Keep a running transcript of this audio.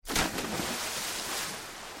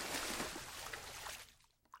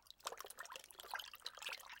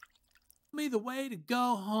me the way to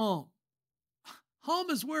go home. Home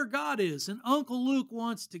is where God is, and Uncle Luke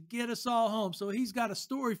wants to get us all home. So he's got a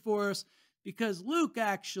story for us because Luke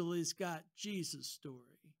actually has got Jesus' story.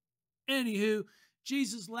 Anywho,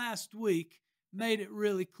 Jesus last week made it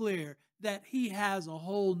really clear that he has a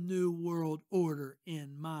whole new world order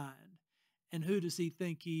in mind. And who does he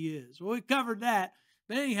think he is? Well, we covered that.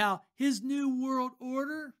 But anyhow, his new world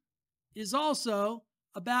order is also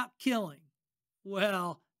about killing.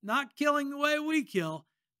 Well, not killing the way we kill,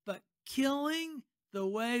 but killing the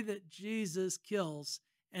way that Jesus kills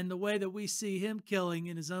and the way that we see him killing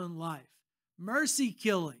in his own life. Mercy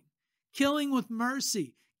killing, killing with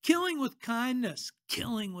mercy, killing with kindness,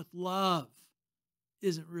 killing with love.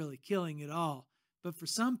 Isn't really killing at all. But for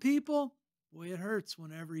some people, boy, it hurts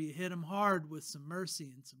whenever you hit them hard with some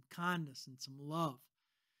mercy and some kindness and some love.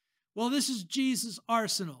 Well, this is Jesus'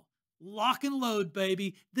 arsenal. Lock and load,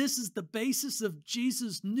 baby. This is the basis of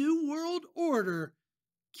Jesus' new world order,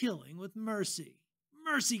 killing with mercy.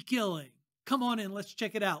 Mercy killing. Come on in, let's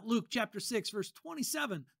check it out. Luke chapter 6, verse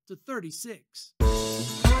 27 to 36.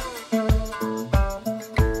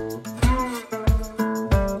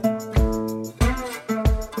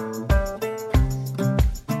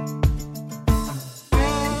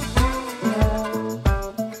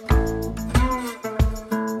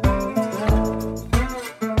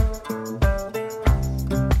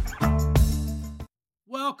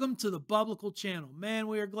 Welcome to the Biblical Channel. Man,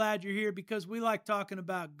 we are glad you're here because we like talking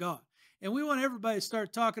about God. And we want everybody to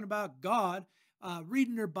start talking about God,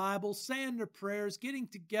 reading their Bibles, saying their prayers, getting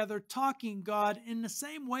together, talking God in the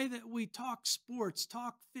same way that we talk sports,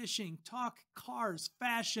 talk fishing, talk cars,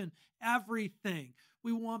 fashion, everything.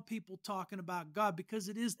 We want people talking about God because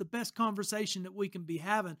it is the best conversation that we can be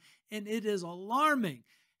having. And it is alarming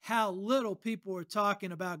how little people are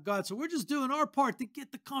talking about God. So we're just doing our part to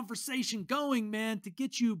get the conversation going, man, to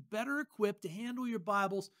get you better equipped to handle your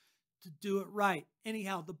Bibles, to do it right.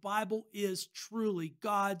 Anyhow, the Bible is truly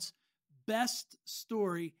God's best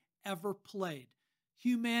story ever played.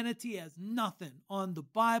 Humanity has nothing on the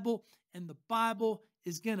Bible, and the Bible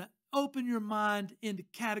is going to open your mind into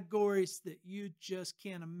categories that you just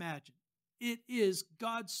can't imagine. It is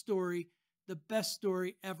God's story, the best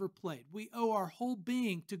story ever played. We owe our whole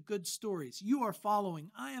being to good stories. You are following.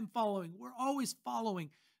 I am following. We're always following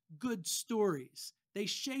good stories. They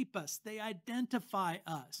shape us. They identify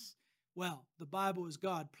us. Well, the Bible is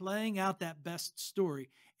God playing out that best story.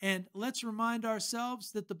 And let's remind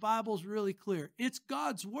ourselves that the Bible is really clear. It's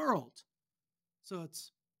God's world. So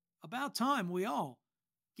it's about time we all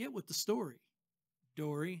get with the story,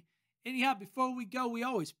 Dory. Anyhow, before we go, we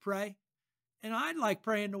always pray. And I like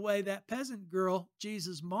praying the way that peasant girl,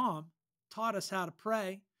 Jesus' mom, taught us how to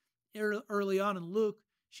pray early on in Luke.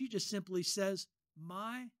 She just simply says,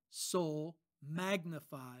 "My soul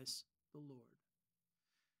magnifies the Lord.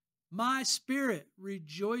 My spirit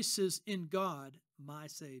rejoices in God, my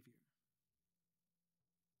Savior."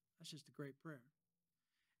 That's just a great prayer.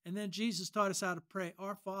 And then Jesus taught us how to pray,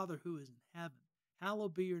 "Our Father who is in heaven,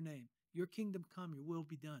 hallowed be your name. Your kingdom come, your will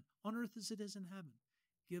be done, on earth as it is in heaven.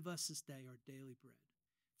 Give us this day our daily bread.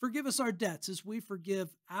 Forgive us our debts as we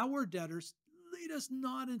forgive our debtors. Lead us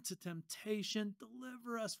not into temptation.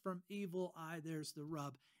 Deliver us from evil." There's the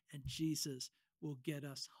rub. And Jesus will get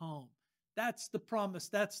us home. That's the promise.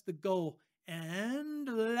 That's the goal. And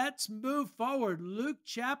let's move forward. Luke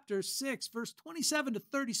chapter 6, verse 27 to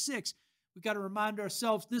 36. We got to remind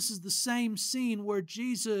ourselves this is the same scene where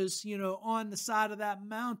Jesus, on the side of that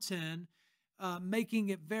mountain, making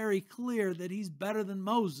it very clear that he's better than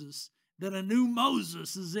Moses, that a new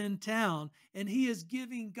Moses is in town, and he is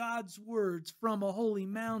giving God's words from a holy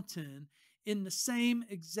mountain in the same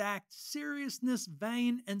exact seriousness,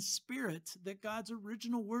 vein, and spirit that God's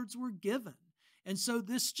original words were given. And so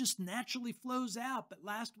this just naturally flows out. But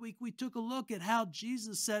last week we took a look at how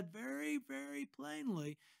Jesus said very, very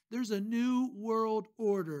plainly, there's a new world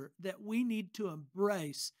order that we need to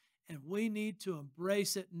embrace, and we need to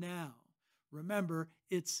embrace it now. Remember,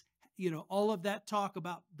 it's, all of that talk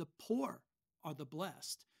about the poor are the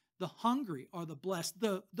blessed, the hungry are the blessed,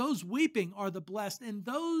 those weeping are the blessed, and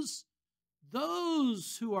those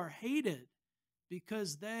who are hated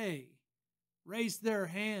because they raise their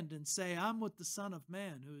hand and say, "I'm with the Son of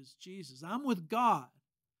Man, who is Jesus. I'm with God."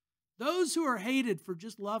 Those who are hated for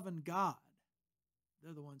just loving God,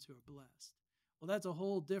 they're the ones who are blessed. Well, that's a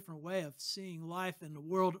whole different way of seeing life in the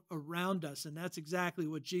world around us, and that's exactly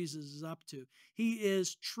what Jesus is up to. He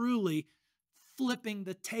is truly flipping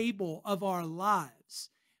the table of our lives.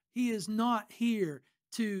 He is not here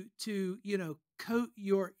to coat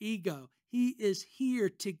your ego. He is here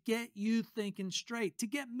to get you thinking straight, to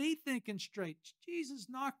get me thinking straight. Jesus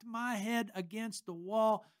knocked my head against the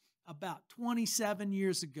wall about 27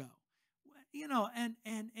 years ago. You know, and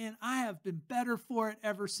I have been better for it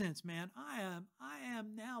ever since, man. I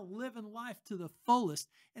am now living life to the fullest,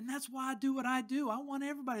 and that's why I do what I do. I want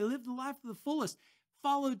everybody to live the life to the fullest.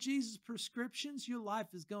 Follow Jesus' prescriptions, your life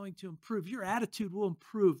is going to improve. Your attitude will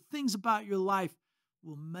improve. Things about your life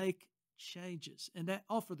will make changes, and that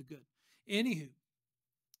all for the good. Anywho,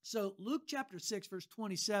 so Luke chapter 6, verse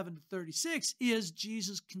 27 to 36 is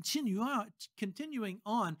Jesus continuing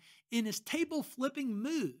on in his table flipping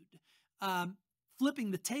mood.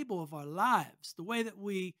 Flipping the table of our lives, the way that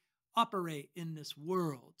we operate in this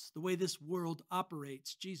world, the way this world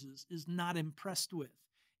operates, Jesus is not impressed with.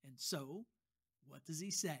 And so, what does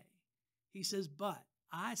he say? He says, but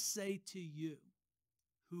I say to you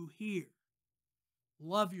who hear,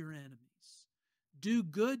 love your enemies, do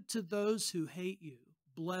good to those who hate you,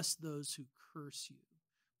 bless those who curse you,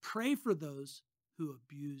 pray for those who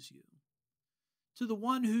abuse you. To the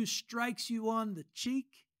one who strikes you on the cheek,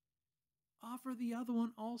 offer the other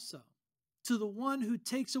one also. To the one who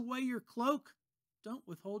takes away your cloak, don't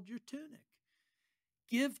withhold your tunic.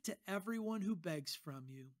 Give to everyone who begs from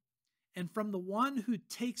you. And from the one who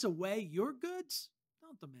takes away your goods,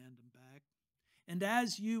 don't demand them back. And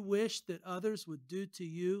as you wish that others would do to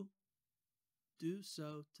you, do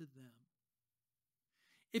so to them.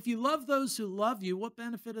 If you love those who love you, what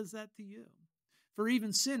benefit is that to you? For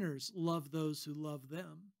even sinners love those who love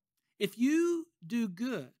them. If you do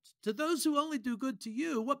good to those who only do good to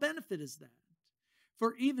you, what benefit is that?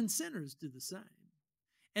 For even sinners do the same.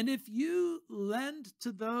 And if you lend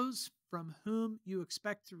to those from whom you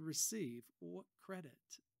expect to receive, what credit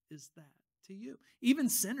is that to you? Even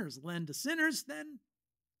sinners lend to sinners, then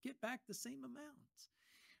get back the same amount.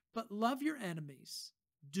 But love your enemies,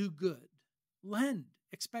 do good, lend,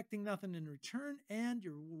 expecting nothing in return, and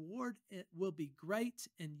your reward will be great,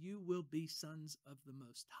 and you will be sons of the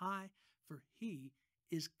Most High, for he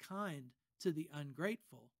is kind to the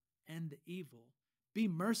ungrateful and the evil. Be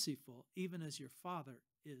merciful, even as your Father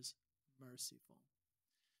is merciful.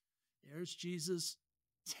 There's Jesus'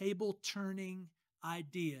 table-turning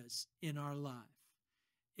ideas in our life.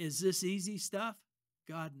 Is this easy stuff?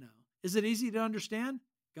 God, no. Is it easy to understand?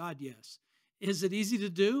 God, yes. Is it easy to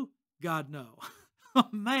do? God, no. Oh,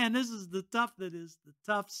 man, this is the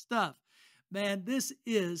tough stuff. Man, this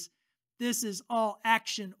is all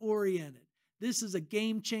action-oriented. This is a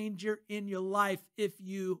game changer in your life if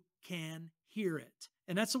you can hear it.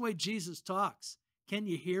 And that's the way Jesus talks. Can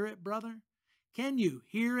you hear it, brother? Can you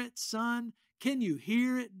hear it, son? Can you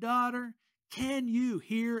hear it, daughter? Can you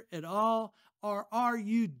hear it all? Or are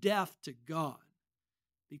you deaf to God?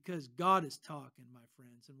 Because God is talking, my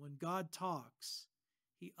friends. And when God talks,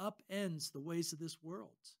 he upends the ways of this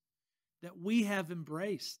world that we have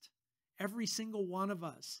embraced. Every single one of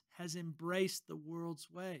us has embraced the world's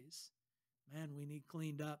ways. Man, we need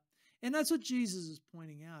cleaned up. And that's what Jesus is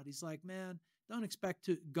pointing out. He's like, man, don't expect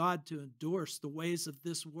God to endorse the ways of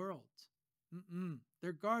this world.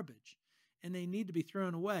 They're garbage, and they need to be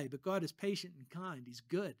thrown away. But God is patient and kind. He's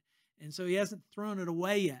good. And so he hasn't thrown it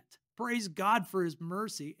away yet. Praise God for his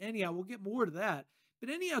mercy. Anyhow, we'll get more to that. But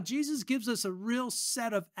anyhow, Jesus gives us a real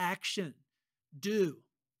set of action. Do,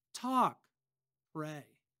 talk, pray.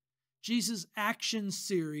 Jesus' action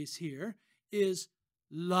series here is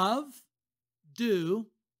love, do,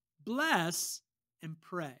 bless, and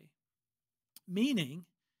pray. Meaning,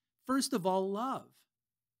 first of all, love.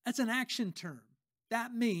 That's an action term.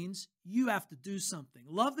 That means you have to do something.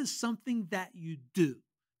 Love is something that you do.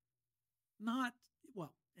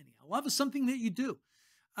 Love is something that you do.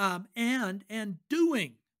 And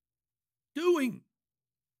doing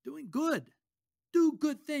good. Do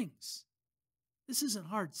good things. This isn't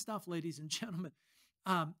hard stuff, ladies and gentlemen.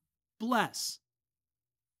 Bless,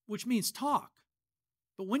 which means talk.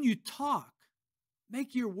 But when you talk,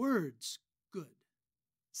 make your words good.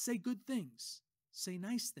 Say good things. Say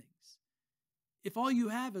nice things. If all you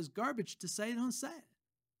have is garbage to say, don't say it.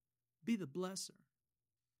 Be the blesser.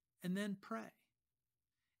 And then pray.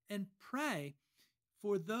 And pray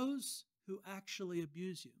for those who actually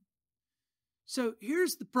abuse you. So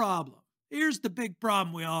here's the problem. Here's the big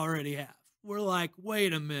problem we already have. We're like,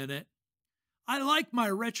 wait a minute. I like my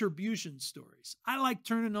retribution stories. I like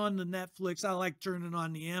turning on the Netflix. I like turning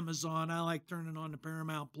on the Amazon. I like turning on the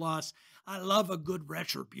Paramount Plus. I love a good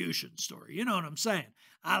retribution story. You know what I'm saying?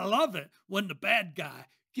 I love it when the bad guy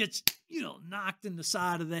gets, knocked in the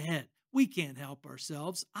side of the head. We can't help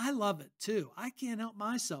ourselves. I love it too. I can't help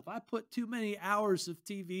myself. I put too many hours of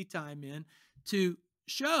TV time in to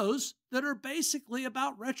shows that are basically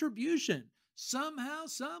about retribution. Somehow,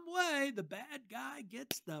 some way, the bad guy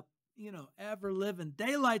gets the, ever living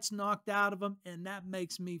daylights knocked out of him, and that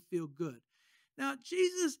makes me feel good. Now,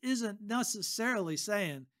 Jesus isn't necessarily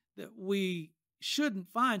saying that we shouldn't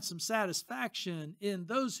find some satisfaction in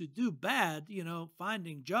those who do bad,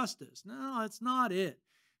 finding justice. No, that's not it.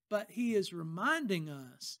 But he is reminding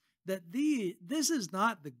us that this is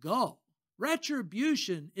not the goal.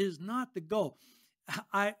 Retribution is not the goal.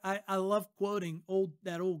 I love quoting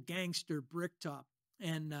that old gangster Bricktop.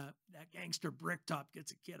 And that gangster Bricktop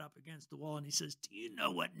gets a kid up against the wall and he says, "Do you know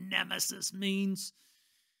what nemesis means?"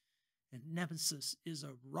 And nemesis is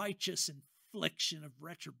a righteous infliction of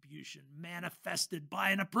retribution manifested by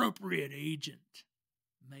an appropriate agent.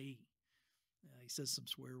 Me. He says some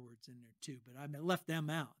swear words in there too, but I left them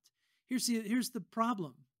out. Here's the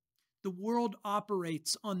problem. The world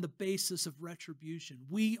operates on the basis of retribution.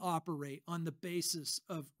 We operate on the basis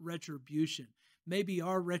of retribution. Maybe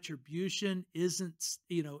our retribution isn't,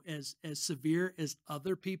 as severe as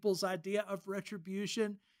other people's idea of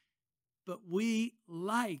retribution, but we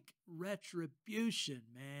like retribution,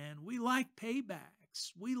 man. We like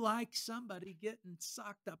paybacks. We like somebody getting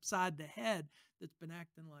socked upside the head that's been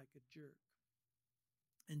acting like a jerk.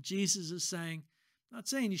 And Jesus is saying, I'm not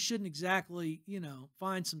saying you shouldn't exactly,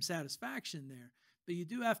 find some satisfaction there, but you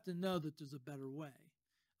do have to know that there's a better way,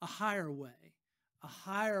 a higher way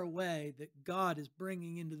that God is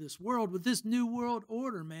bringing into this world with this new world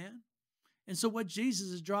order, man. And so what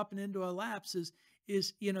Jesus is dropping into our laps is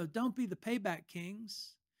don't be the payback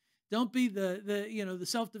kings. Don't be the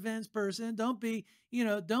self-defense person. Don't be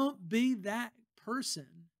that person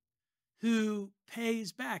who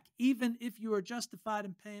pays back, even if you are justified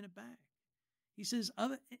in paying it back. He says,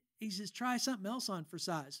 try something else on for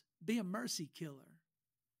size. Be a mercy killer.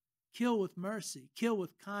 Kill with mercy, kill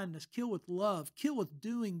with kindness, kill with love, kill with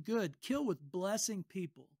doing good, kill with blessing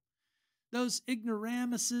people. Those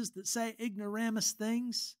ignoramuses that say ignoramus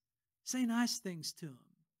things, say nice things to them.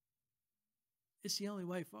 It's the only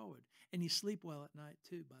way forward. And you sleep well at night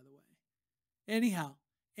too, by the way.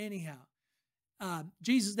 Anyhow,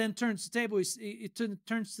 Jesus then turns the table. He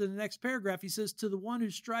turns to the next paragraph. He says, to the one who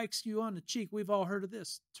strikes you on the cheek, we've all heard of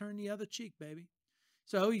this, turn the other cheek, baby.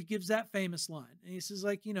 So he gives that famous line. And he says,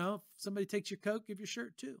 if somebody takes your coat, give your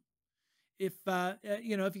shirt too. If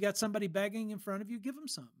you got somebody begging in front of you, give them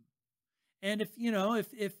something. And if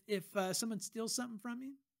someone steals something from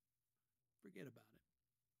you, forget about it.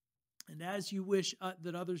 And as you wish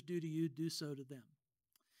that others do to you, do so to them.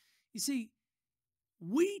 You see,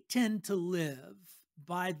 we tend to live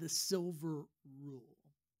by the silver rule.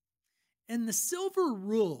 And the silver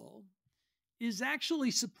rule is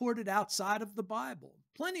actually supported outside of the Bible.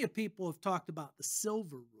 Plenty of people have talked about the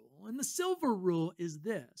silver rule. And the silver rule is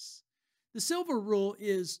this. The silver rule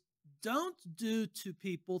is don't do to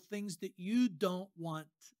people things that you don't want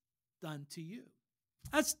done to you.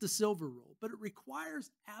 That's the silver rule. But it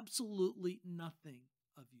requires absolutely nothing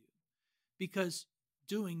of you because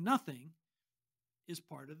doing nothing is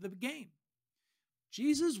part of the game.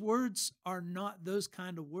 Jesus' words are not those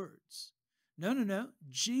kind of words. No.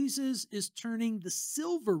 Jesus is turning the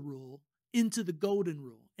silver rule into the golden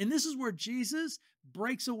rule. And this is where Jesus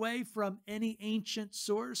breaks away from any ancient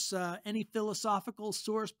source, any philosophical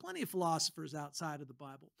source. Plenty of philosophers outside of the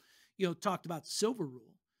Bible, talked about the silver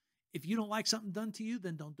rule. If you don't like something done to you,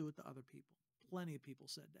 then don't do it to other people. Plenty of people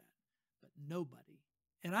said that. But nobody,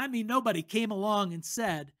 and I mean nobody, came along and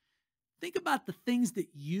said, think about the things that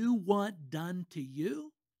you want done to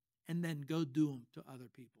you and then go do them to other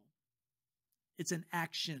people. It's an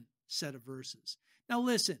action set of verses. Now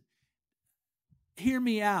listen, hear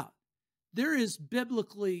me out. There is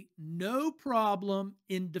biblically no problem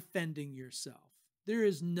in defending yourself. There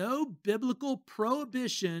is no biblical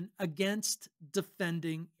prohibition against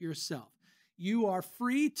defending yourself. You are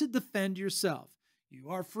free to defend yourself. You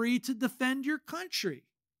are free to defend your country,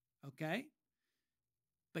 okay?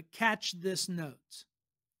 But catch this note.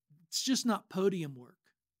 It's just not podium work.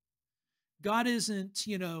 God isn't,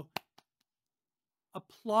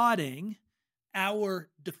 applauding our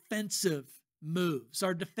defensive moves,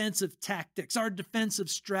 our defensive tactics, our defensive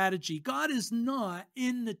strategy. God is not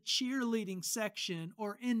in the cheerleading section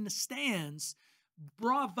or in the stands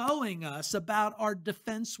bravoing us about our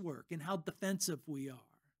defense work and how defensive we are.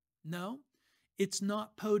 No, it's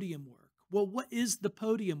not podium work. Well, what is the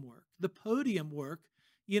podium work? The podium work,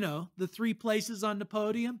 the three places on the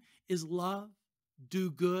podium is love,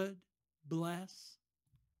 do good, bless.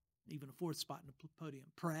 Even a fourth spot in the podium,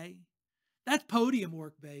 pray. That's podium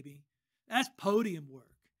work, baby. That's podium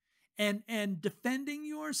work. And defending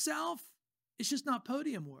yourself, it's just not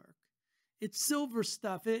podium work. It's silver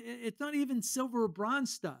stuff. It's not even silver or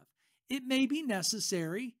bronze stuff. It may be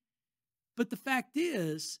necessary, but the fact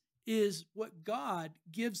is what God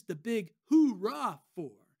gives the big hoorah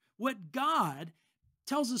for, what God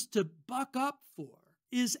tells us to buck up for,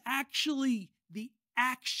 is actually the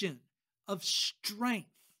action of strength,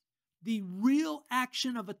 the real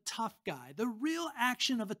action of a tough guy, the real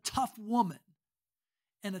action of a tough woman.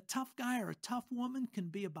 And a tough guy or a tough woman can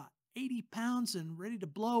be about 80 pounds and ready to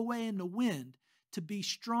blow away in the wind, to be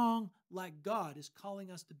strong like God is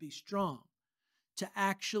calling us to be strong, to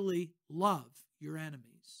actually love your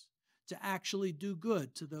enemies, to actually do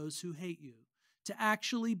good to those who hate you, to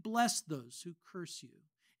actually bless those who curse you,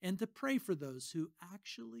 and to pray for those who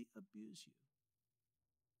actually abuse you.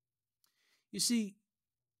 You see,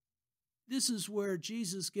 this is where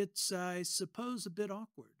Jesus gets, I suppose, a bit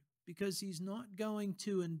awkward, because he's not going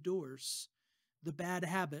to endorse the bad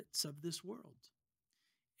habits of this world.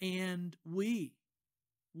 And we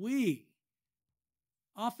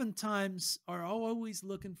oftentimes are always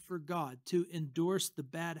looking for God to endorse the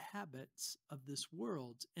bad habits of this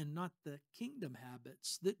world and not the kingdom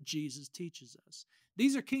habits that Jesus teaches us.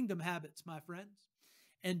 These are kingdom habits, my friends.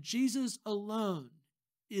 And Jesus alone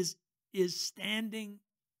is standing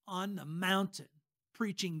on the mountain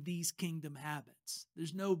preaching these kingdom habits.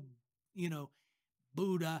 There's no,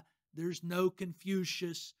 Buddha. There's no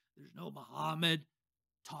Confucius. There's no Muhammad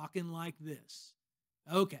talking like this.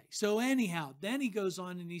 Okay, so anyhow, then he goes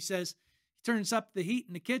on and he says, he turns up the heat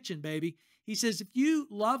in the kitchen, baby. He says, if you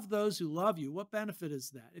love those who love you, what benefit is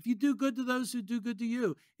that? If you do good to those who do good to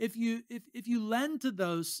you, if you lend to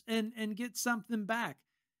those and get something back,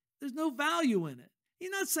 there's no value in it.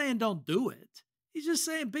 He's not saying don't do it. He's just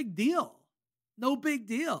saying big deal. No big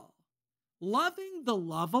deal. Loving the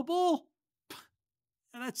lovable,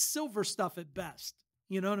 that's silver stuff at best.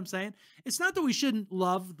 You know what I'm saying? It's not that we shouldn't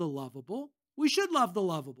love the lovable. We should love the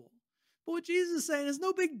lovable. But what Jesus is saying is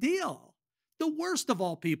no big deal. The worst of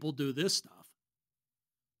all people do this stuff.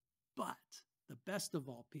 But the best of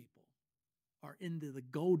all people are into the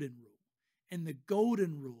golden rule. And the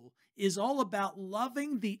golden rule is all about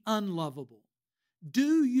loving the unlovable.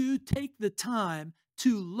 Do you take the time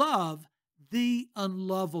to love the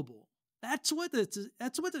unlovable? That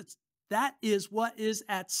is what is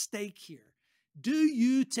at stake here. Do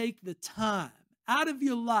you take the time out of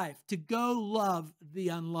your life to go love the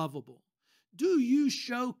unlovable? Do you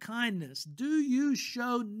show kindness? Do you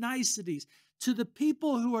show niceties to the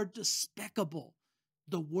people who are despicable,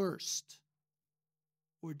 the worst?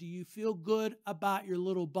 Or do you feel good about your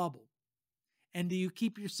little bubble? And do you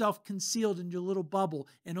keep yourself concealed in your little bubble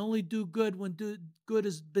and only do good when good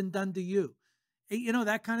has been done to you? You know,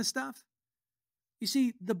 that kind of stuff. You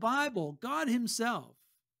see, the Bible, God himself,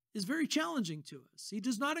 is very challenging to us. He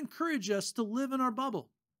does not encourage us to live in our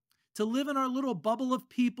bubble, to live in our little bubble of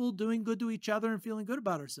people doing good to each other and feeling good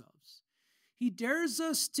about ourselves. He dares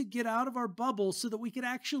us to get out of our bubble so that we can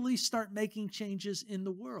actually start making changes in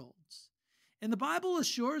the world. And the Bible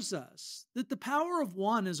assures us that the power of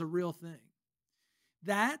one is a real thing.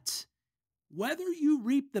 That whether you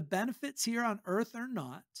reap the benefits here on earth or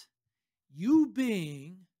not, you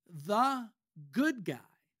being the good guy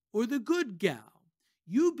or the good gal,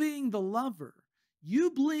 you being the lover,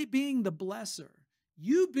 you being the blesser,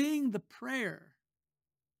 you being the prayer,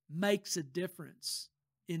 makes a difference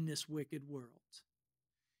in this wicked world.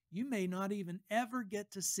 You may not even ever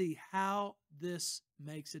get to see how this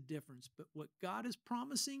makes a difference, but what God is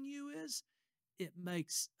promising you is it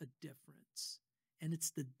makes a difference. And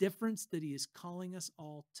it's the difference that he is calling us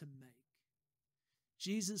all to make.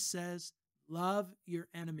 Jesus says, love your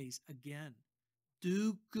enemies. Again,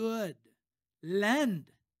 do good.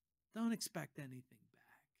 Lend. Don't expect anything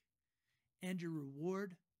back. And your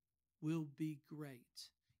reward will be great.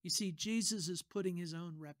 You see, Jesus is putting his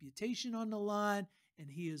own reputation on the line,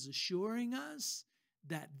 and he is assuring us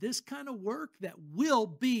that this kind of work that will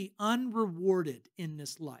be unrewarded in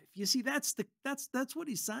this life. You see, that's what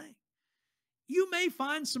he's saying. You may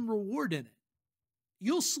find some reward in it.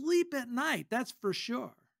 You'll sleep at night, that's for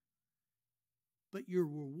sure. But your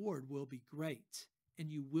reward will be great, and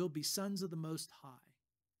you will be sons of the Most High.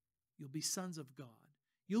 You'll be sons of God.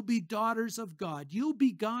 You'll be daughters of God. You'll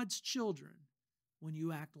be God's children when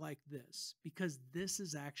you act like this, because this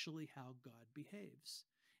is actually how God behaves.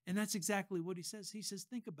 And that's exactly what he says. He says,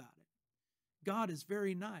 think about it. God is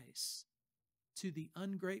very nice to the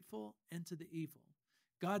ungrateful and to the evil.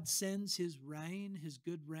 God sends his rain, his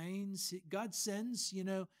good rains. God sends,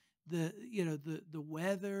 the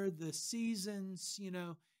weather, the seasons,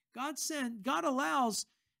 God allows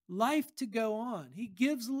life to go on. He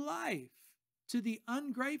gives life to the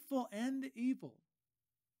ungrateful and the evil.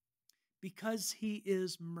 because he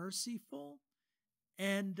is merciful,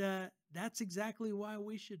 and that's exactly why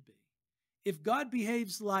we should be. If God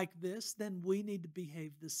behaves like this, then we need to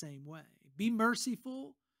behave the same way. Be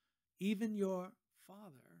merciful. Even your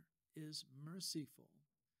Father is merciful.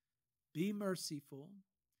 Be merciful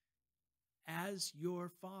as your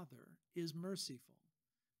Father is merciful.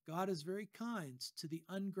 God is very kind to the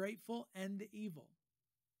ungrateful and the evil.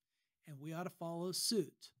 And we ought to follow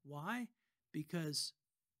suit. Why? Because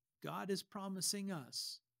God is promising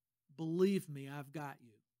us, believe me, I've got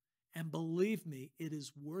you. And believe me, it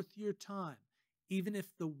is worth your time. Even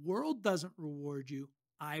if the world doesn't reward you,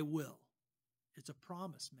 I will. It's a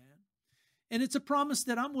promise, man. And it's a promise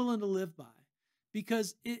that I'm willing to live by,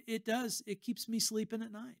 because it keeps me sleeping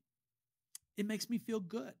at night. It makes me feel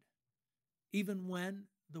good, even when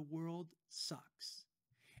the world sucks.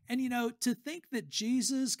 And, to think that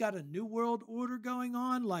Jesus got a new world order going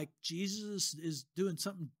on, like Jesus is doing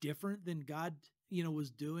something different than God, was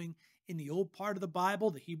doing in the old part of the Bible,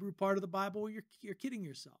 the Hebrew part of the Bible, you're kidding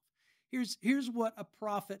yourself. Here's what a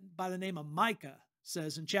prophet by the name of Micah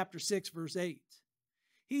says in chapter 6, verse 8.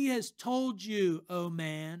 He has told you, O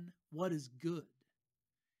man, what is good.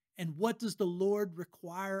 And what does the Lord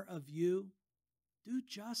require of you? Do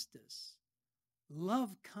justice,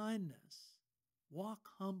 love kindness, walk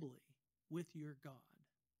humbly with your God.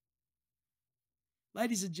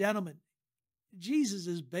 Ladies and gentlemen, Jesus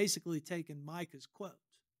is basically taking Micah's quote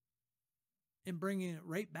and bringing it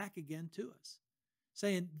right back again to us,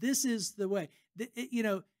 saying this is the way.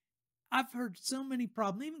 I've heard so many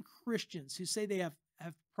problems, even Christians who say they have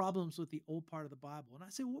problems with the old part of the Bible. And I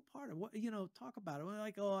say, what part of what, talk about it. We're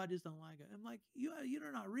like, oh, I just don't like it. I'm like,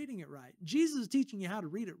 you're not reading it right. Jesus is teaching you how to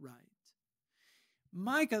read it right.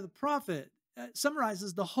 Micah, the prophet,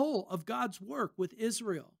 summarizes the whole of God's work with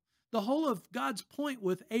Israel. The whole of God's point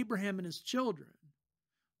with Abraham and his children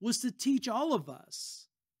was to teach all of us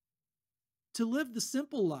to live the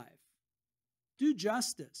simple life, do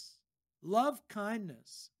justice, love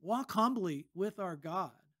kindness, walk humbly with our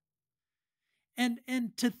God.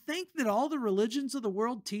 And to think that all the religions of the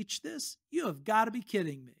world teach this, you have got to be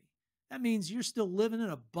kidding me. That means you're still living in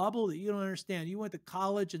a bubble that you don't understand. You went to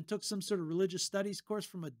college and took some sort of religious studies course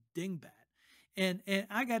from a dingbat. And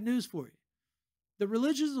I got news for you. The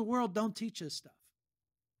religions of the world don't teach this stuff.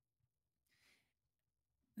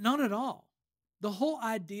 Not at all. The whole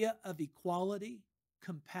idea of equality,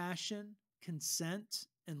 compassion, consent,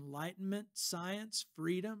 enlightenment, science,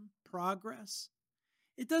 freedom, progress,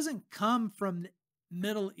 it doesn't come from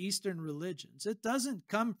Middle Eastern religions. It doesn't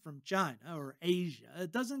come from China or Asia.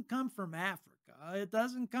 It doesn't come from Africa. It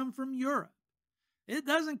doesn't come from Europe. It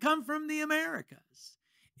doesn't come from the Americas.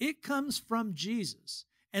 It comes from Jesus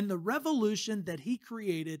and the revolution that he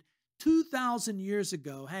created 2,000 years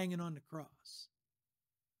ago hanging on the cross.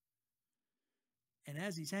 And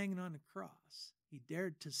as he's hanging on the cross, he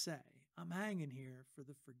dared to say, I'm hanging here for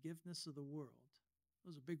the forgiveness of the world.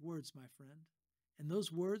 Those are big words, my friend. And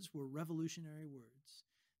those words were revolutionary words.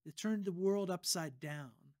 They turned the world upside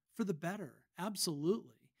down for the better,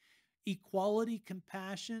 absolutely. Equality,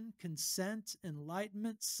 compassion, consent,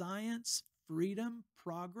 enlightenment, science, freedom,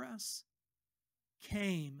 progress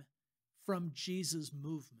came from Jesus'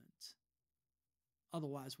 movement.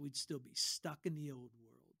 Otherwise, we'd still be stuck in the old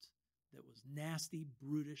world that was nasty,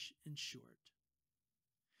 brutish, and short.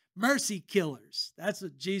 Mercy killers. That's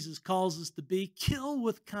what Jesus calls us to be. Kill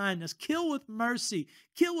with kindness, kill with mercy,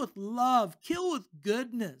 kill with love, kill with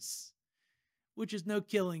goodness, which is no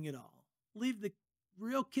killing at all. Leave the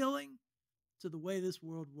real killing to the way this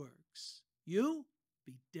world works. You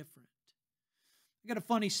be different. I got a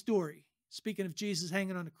funny story. Speaking of Jesus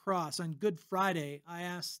hanging on the cross, on Good Friday, I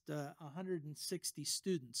asked 160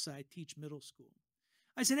 students. I teach middle school.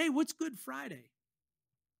 I said, hey, what's Good Friday?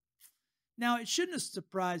 Now, it shouldn't have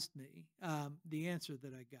surprised me, the answer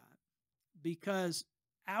that I got, because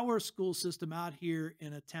our school system out here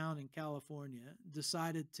in a town in California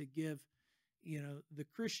decided to give, the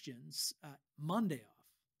Christians Monday off.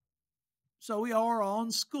 So we are all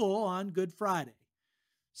in school on Good Friday.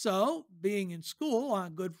 So, being in school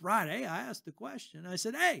on Good Friday, I asked the question. I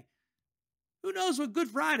said, hey, who knows what Good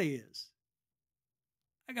Friday is?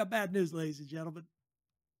 I got bad news, ladies and gentlemen.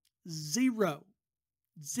 Zero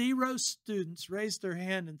students raised their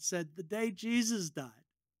hand and said, the day Jesus died.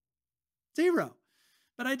 Zero.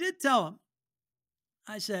 But I did tell them,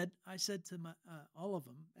 I said to all of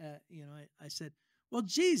them, I said, well,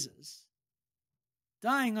 Jesus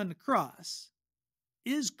dying on the cross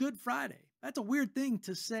is Good Friday. That's a weird thing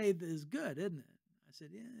to say that is good, isn't it? I said,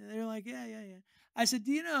 yeah. They're like, yeah. I said,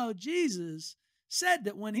 do you know, Jesus said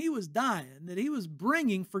that when he was dying, that he was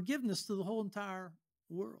bringing forgiveness to the whole entire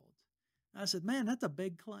world. I said, man, that's a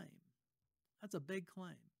big claim. That's a big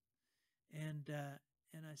claim. And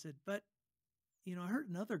I said, but, I heard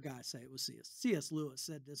another guy say, it was C.S. Lewis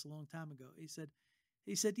said this a long time ago. He said,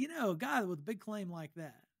 a guy with a big claim like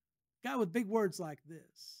that, a guy with big words like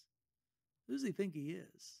this, who does he think he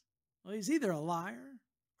is? Well, he's either a liar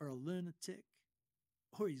or a lunatic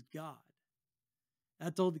or he's God. I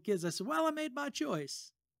told the kids, I said, well, I made my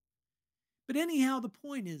choice. But anyhow, the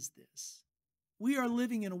point is this. We are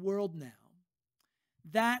living in a world now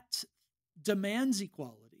that demands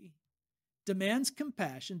equality, demands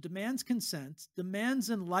compassion, demands consent, demands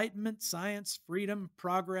enlightenment, science, freedom,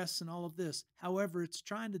 progress, and all of this. However, it's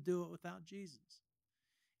trying to do it without Jesus.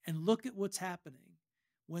 And look at what's happening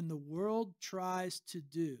when the world tries to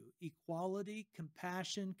do equality,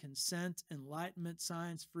 compassion, consent, enlightenment,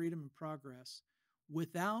 science, freedom, and progress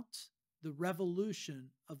without the revolution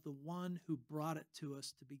of the one who brought it to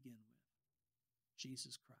us to begin with,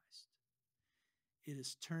 Jesus Christ. It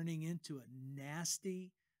is turning into a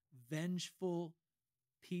nasty, vengeful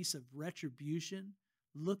piece of retribution.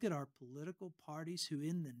 Look at our political parties who,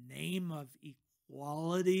 in the name of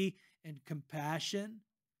equality and compassion,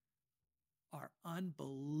 are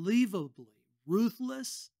unbelievably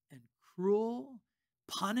ruthless and cruel,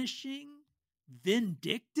 punishing,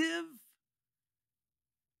 vindictive.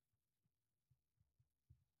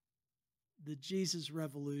 The Jesus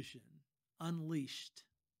Revolution unleashed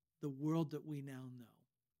the world that we now know.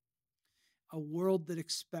 A world that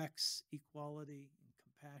expects equality and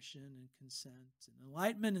compassion and consent and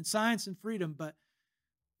enlightenment and science and freedom, but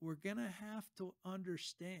we're going to have to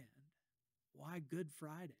understand why Good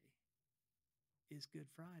Friday is Good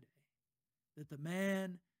Friday. That the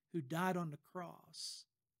man who died on the cross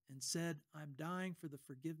and said, I'm dying for the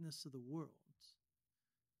forgiveness of the world,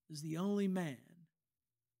 is the only man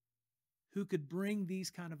who could bring these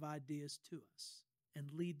kind of ideas to us and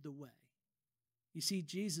lead the way. You see,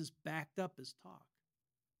 Jesus backed up his talk.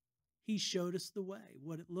 He showed us the way,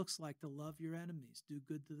 what it looks like to love your enemies, do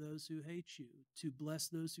good to those who hate you, to bless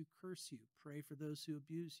those who curse you, pray for those who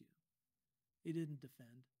abuse you. He didn't defend.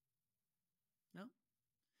 No.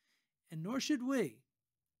 And nor should we.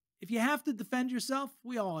 If you have to defend yourself,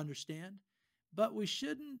 we all understand. But we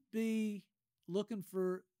shouldn't be looking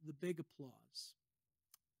for the big applause.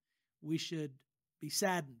 We should be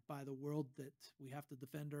saddened by the world that we have to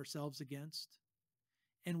defend ourselves against.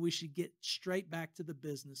 And we should get straight back to the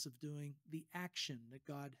business of doing the action that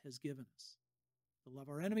God has given us. To love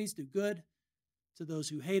our enemies, do good to those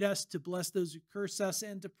who hate us, to bless those who curse us,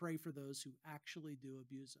 and to pray for those who actually do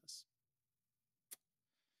abuse us.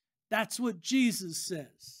 That's what Jesus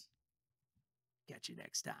says. Catch you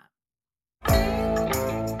next time.